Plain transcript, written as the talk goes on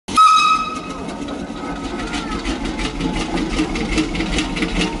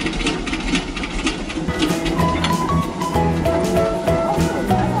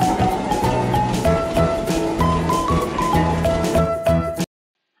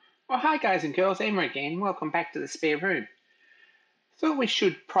hi guys and girls, Emma again. Welcome back to the spare room. Thought we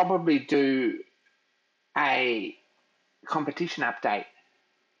should probably do a competition update.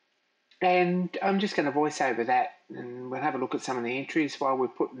 And I'm just going to voice over that and we'll have a look at some of the entries while we're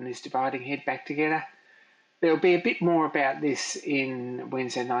putting this dividing head back together. There'll be a bit more about this in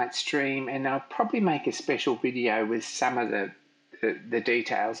Wednesday night stream, and I'll probably make a special video with some of the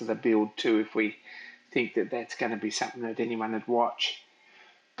details of the build too, if we think that that's going to be something that anyone would watch.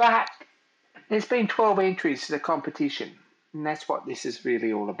 But there's been 12 entries to the competition, and that's what this is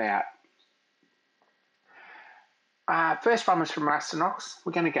really all about. First one was from Rustanox.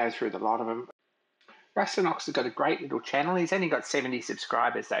 We're going to go through the lot of them. Rustanox has got a great little channel. He's only got 70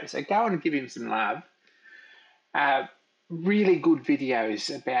 subscribers though, so go and give him some love. Really good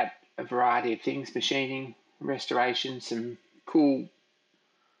videos about a variety of things: machining, restoration, some cool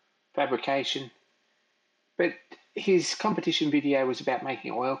fabrication. But his competition video was about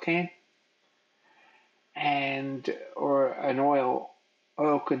making an oil can or an oil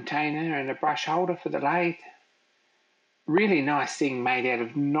container and a brush holder for the lathe. Really nice thing made out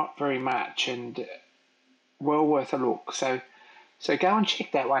of not very much and well worth a look. So go and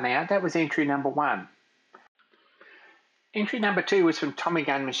check that one out. That was entry number 1. Entry number 2 was from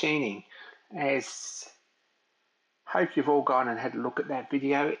TOMMYGUN Machining. Hope you've all gone and had a look at that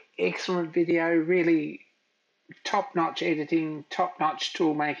video. Excellent video, really top-notch editing, top-notch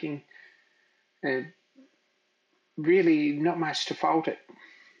tool making. Really not much to fault it.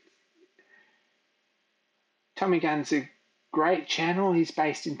 TOMMYGUN's a great channel. He's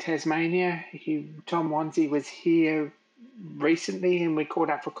based in Tasmania. Tom Wanzi was here recently and we caught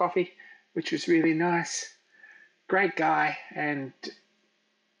up for coffee, which was really nice. Great guy, and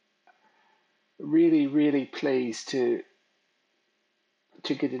really pleased to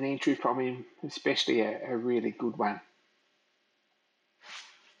get an entry from him, especially a really good one.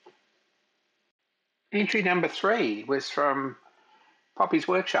 Entry number 3 was from Poppy's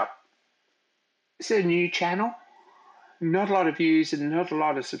Workshop. It's a new channel, not a lot of views and not a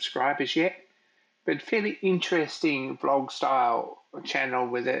lot of subscribers yet, but fairly interesting vlog style channel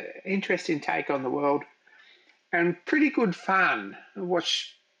with an interesting take on the world and pretty good fun. I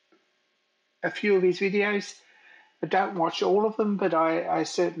watch a few of his videos. I don't watch all of them, but I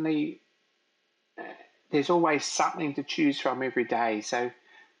certainly, there's always something to choose from every day. So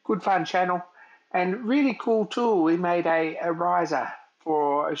good fun channel and really cool tool. He made a riser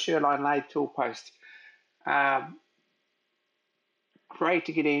for a SHERLINE lathe tool post. Great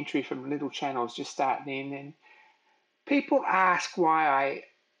to get entry from little channels just starting in. And people ask why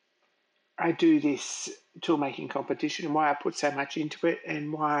I do this tool making competition and why I put so much into it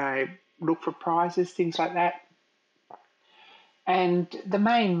and why I look for prizes, things like that. And the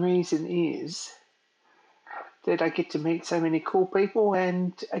main reason is that I get to meet so many cool people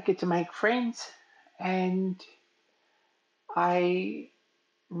and I get to make friends, and I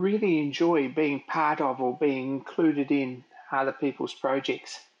really enjoy being part of or being included in other people's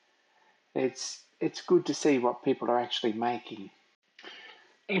projects. It's good to see what people are actually making.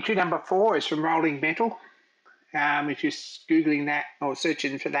 Entry number 4 is from ROLINGMETAL. If you're Googling that or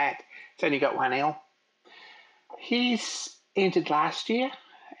searching for that, it's only got 1 L. He's entered last year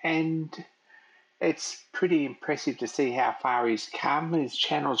and it's pretty impressive to see how far he's come. His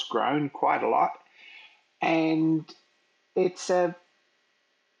channel's grown quite a lot, and it's a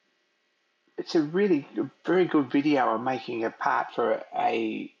very good video on making a part for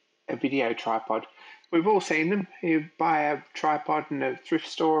a video tripod. We've all seen them. You buy a tripod in a thrift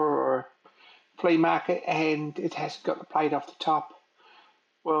store or a flea market and it hasn't got the plate off the top.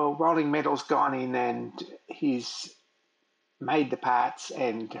 Well, ROLINGMETAL's gone in and he's made the parts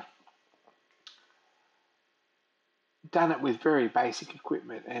and done it with very basic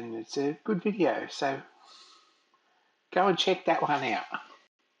equipment, and it's a good video, so go and check that one out.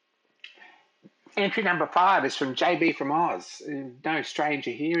 Entry number 5 is from JB from Oz. No stranger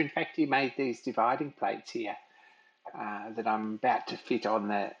here. In fact, he made these dividing plates here that I'm about to fit on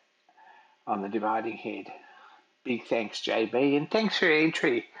the dividing head. Big thanks, JB, and thanks for your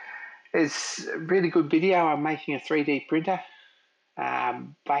entry. It's a really good video. I'm making a 3D printer.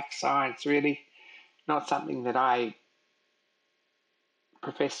 Black science, really. Not something that I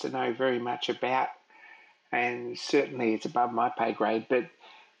profess to know very much about, and certainly it's above my pay grade, but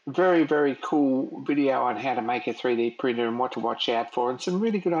very cool video on how to make a 3D printer and what to watch out for, and some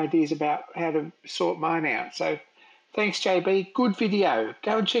really good ideas about how to sort mine out. So thanks, JB. Good video.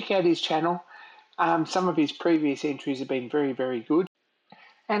 Go and check out his channel. Some of his previous entries have been very good.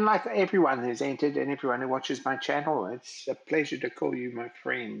 And like everyone who's entered and everyone who watches my channel, it's a pleasure to call you my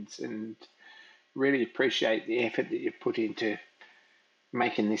friends and really appreciate the effort that you've put into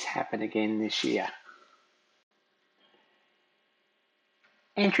making this happen again this year.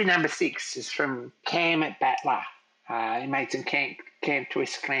 Entry number 6 is from CAMATBATTLER. He made some KANT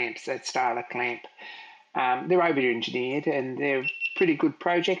twist clamps, that style of clamp. They're over-engineered and they're a pretty good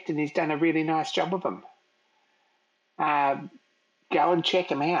project, and he's done a really nice job of them. Go and check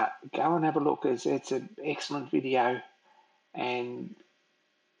him out. Go and have a look. It's an excellent video, and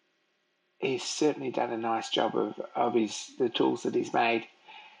he's certainly done a nice job of the tools that he's made.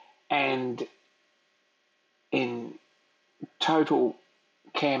 And in total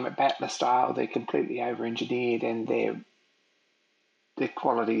CAMATBATTLER style, they're completely over-engineered, and the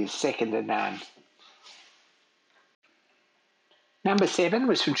quality is second to none. Number 7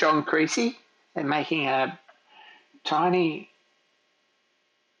 was from John CREASEY. They're making a tiny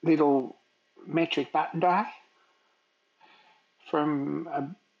little metric button die from a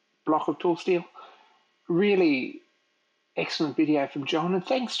block of tool steel. Really excellent video from John, and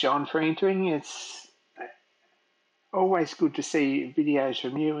thanks, John, for entering. It's always good to see videos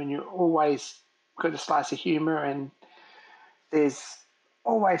from you, and you're always got a slice of humour, and there's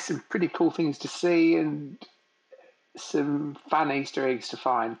always some pretty cool things to see and some fun Easter eggs to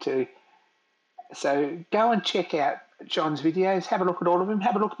find too. So go and check out John's videos, have a look at all of them,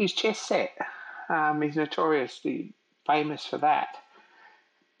 have a look at his chess set. He's notoriously famous for that.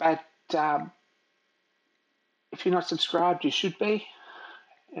 But if you're not subscribed, you should be.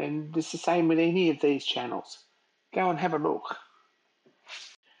 And it's the same with any of these channels. Go and have a look.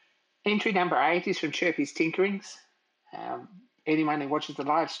 Entry number 8 is from CHIRPY'S Tinkerings. Anyone who watches the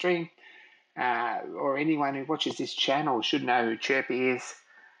live stream or anyone who watches this channel should know who CHIRPY is.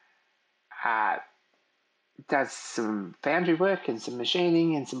 Does some foundry work and some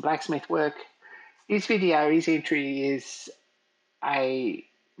machining and some blacksmith work. His entry is a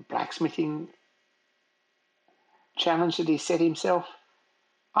blacksmithing challenge that he set himself.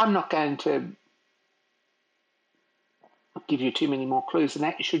 I'm not going to give you too many more clues than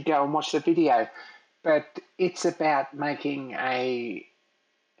that. You should go and watch the video. But it's about making a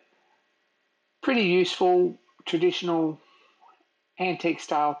pretty useful traditional antique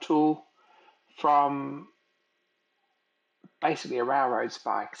style tool from basically a railroad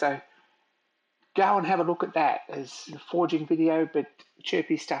spike. So go and have a look at that as a forging video, but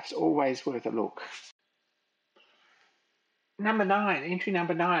CHIRPY stuff's always worth a look. Number 9, entry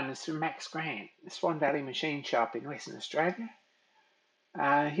number 9 is from Max Grant, the Swan Valley Machine Shop in Western Australia.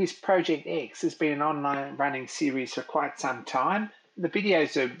 His Project X has been an online running series for quite some time. The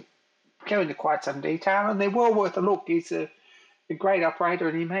videos go into quite some detail, and they're well worth a look. He's a great operator,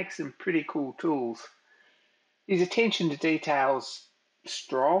 and he makes some pretty cool tools. His attention to detail's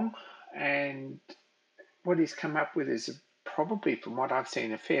strong, and what he's come up with is probably, from what I've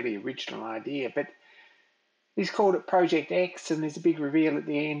seen, a fairly original idea. But he's called it Project X, and there's a big reveal at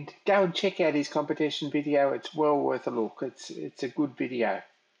the end. Go and check out his competition video. It's well worth a look. It's a good video.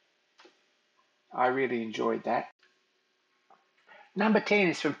 I really enjoyed that. Number 10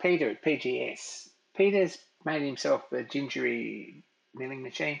 is from Peter at PGS. Peter's made himself a gingery milling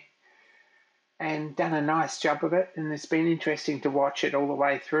machine and done a nice job of it, and it's been interesting to watch it all the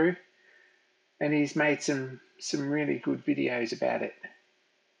way through, and he's made some really good videos about it.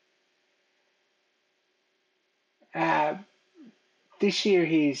 This year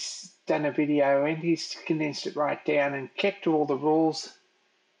he's done a video and he's condensed it right down and kept to all the rules,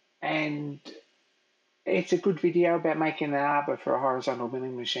 and it's a good video about making an arbor for a horizontal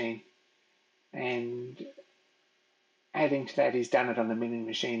milling machine, and adding to that, he's done it on the milling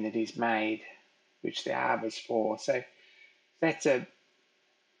machine that he's made, which the arbor's for. So that's a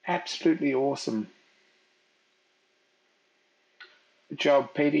absolutely awesome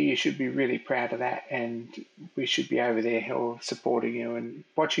job, Peter. You should be really proud of that, and we should be over there supporting you and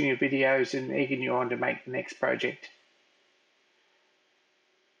watching your videos and egging you on to make the next project.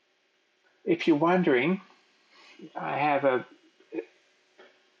 If you're wondering, I have a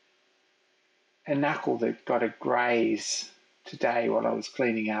knuckle that got a graze today while I was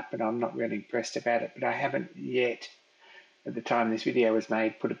cleaning up, and I'm not really impressed about it, but I haven't yet, at the time this video was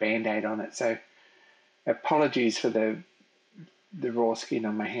made, put a band-aid on it. So apologies for the raw skin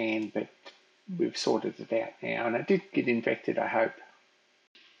on my hand, but we've sorted it out now, and it did get infected, I hope.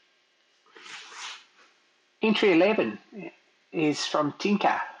 Entry 11 is from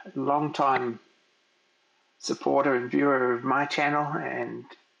Tinker, a long-time supporter and viewer of my channel and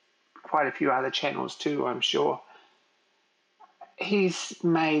quite a few other channels too, I'm sure. He's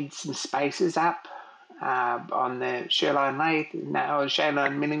made some spacers up on the SHERLINE lathe, now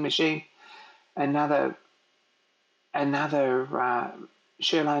SHERLINE milling machine. Another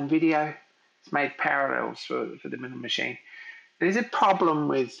SHERLINE video. It's made parallels for the milling machine. There's a problem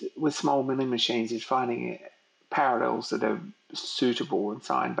with small milling machines is finding parallels that are suitable and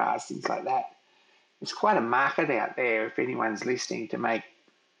sine bars, things like that. There's quite a market out there if anyone's listening to make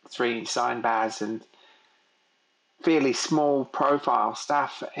 3-inch sine bars and fairly small profile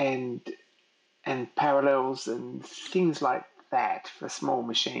stuff and parallels and things like that for small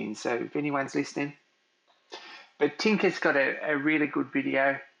machines. So if anyone's listening. But Tinker's got a really good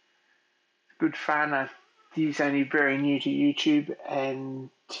video, good fun. He's only very new to YouTube and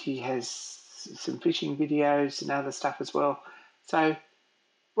he has some fishing videos and other stuff as well. So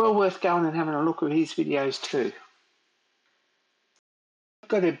well worth going and having a look at his videos too. I've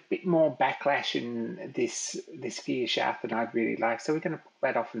got a bit more backlash in this gear shaft than I'd really like, so we're going to pull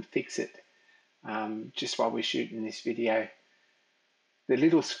that off and fix it just while we're shooting this video. The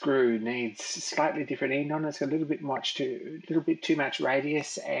little screw needs a slightly different end on it. It's got a little bit too much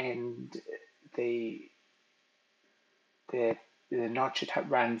radius, and the notch it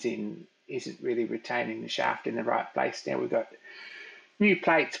runs in isn't really retaining the shaft in the right place. Now we've got new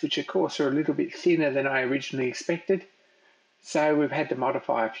plates, which of course are a little bit thinner than I originally expected. So we've had to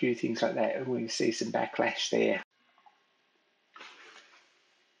modify a few things like that, and we see some backlash there.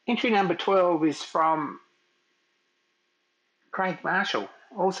 Entry number 12 is from Craig Marshall,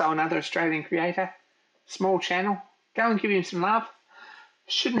 also another Australian creator, small channel. Go and give him some love.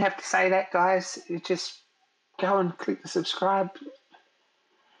 Shouldn't have to say that, guys. Just go and click the subscribe.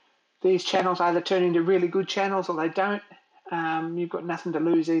 These channels either turn into really good channels or they don't. You've got nothing to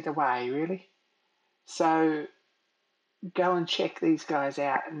lose either way, really. So go and check these guys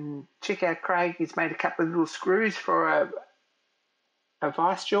out and check out Craig. He's made a couple of little screws for a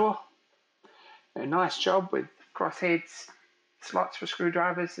vice jaw. A nice job with crossheads, slots for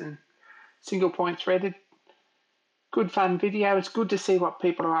screwdrivers and single point threaded. Good fun video. It's good to see what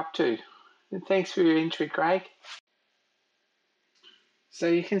people are up to. And thanks for your entry, Craig. So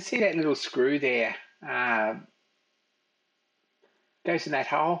you can see that little screw there. Goes in that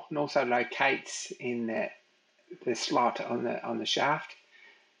hole and also locates in the slot on the shaft.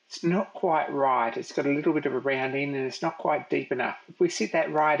 It's not quite right. It's got a little bit of a round end and it's not quite deep enough. If we sit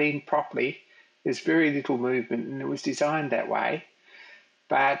that right in properly, there's very little movement and it was designed that way.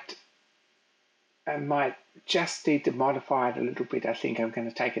 But I might just need to modify it a little bit. I think I'm going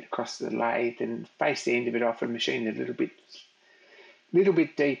to take it across the lathe and face the end of it off and machine it a little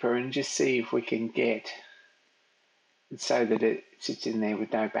bit deeper and just see if we can get it so that it sits in there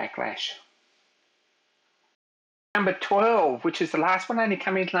with no backlash. Number 12, which is the last one, only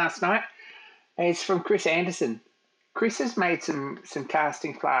come in last night, is from Chris Anderson. Chris has made some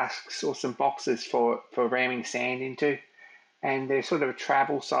casting flasks or some boxes for ramming sand into, and they're sort of a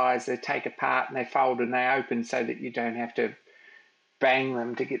travel size. They take apart and they fold and they open so that you don't have to bang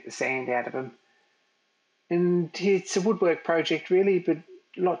them to get the sand out of them. And it's a woodwork project really, but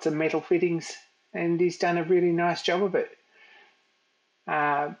lots of metal fittings, and he's done a really nice job of it.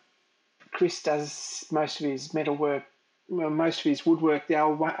 Chris does most of his metalwork, most of his woodwork the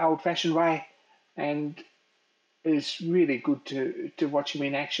old-fashioned way, and it's really good to watch him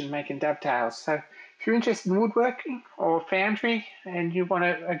in action making dovetails. So if you're interested in woodworking or foundry and you want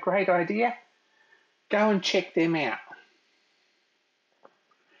a great idea, go and check them out.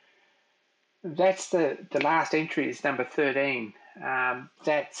 That's the last entry is number 13.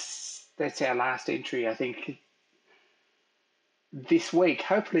 That's our last entry, I think, this week.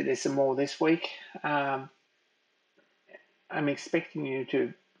 Hopefully there's some more this week. I'm expecting you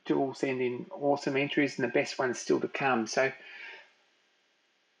to all send in awesome entries and the best ones still to come. So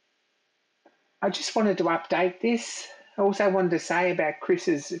I just wanted to update this. I also wanted to say about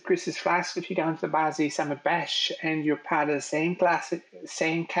Chris's flask. If you go into the BLACKSMITHING Summer Bash and you're part of the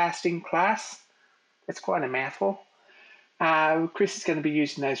sand casting class, that's quite a mouthful. Chris is going to be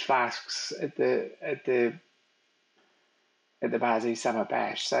using those flasks at the BLACKSMITHING Summer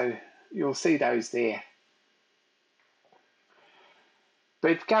Bash, so you'll see those there.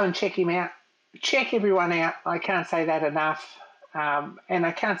 But go and check him out. Check everyone out. I can't say that enough. And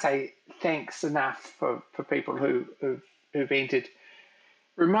I can't say thanks enough for people who've entered.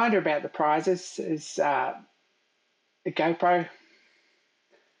 Reminder about the prizes is a GoPro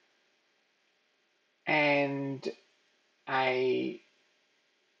and a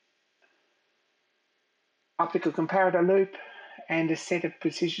optical comparator loop and a set of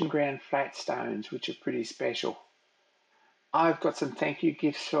precision ground flat stones, which are pretty special. I've got some thank you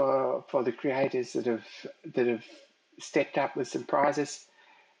gifts for the creators that have stepped up with some prizes,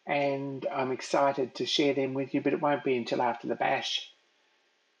 and I'm excited to share them with you, but it won't be until after the bash.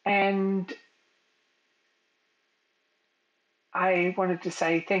 And I wanted to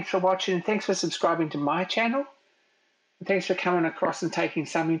say thanks for watching and thanks for subscribing to my channel. thanks for coming across and taking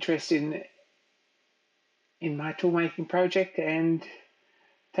some interest in my tool making project and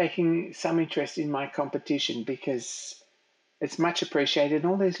taking some interest in my competition, because it's much appreciated.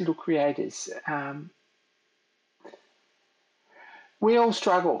 And all these little creators, we all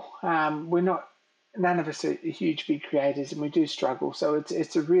struggle. None of us are huge big creators, and we do struggle. So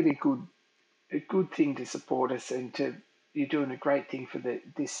it's a really good thing to support us, and you're doing a great thing for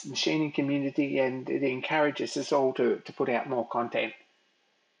this machining community, and it encourages us all to put out more content.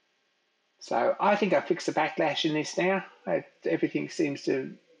 So I think I fixed the backlash in this now. Everything seems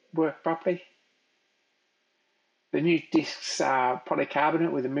to work properly. The new discs are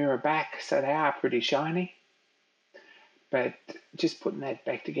polycarbonate with a mirror back, so they are pretty shiny. But just putting that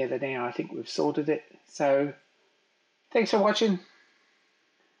back together now, I think we've sorted it. So thanks for watching.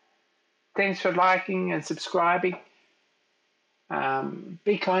 Thanks for liking and subscribing.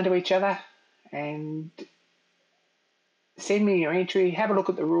 Be kind to each other, and send me your entry. Have a look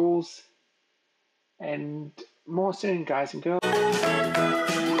at the rules, and more soon, guys and girls.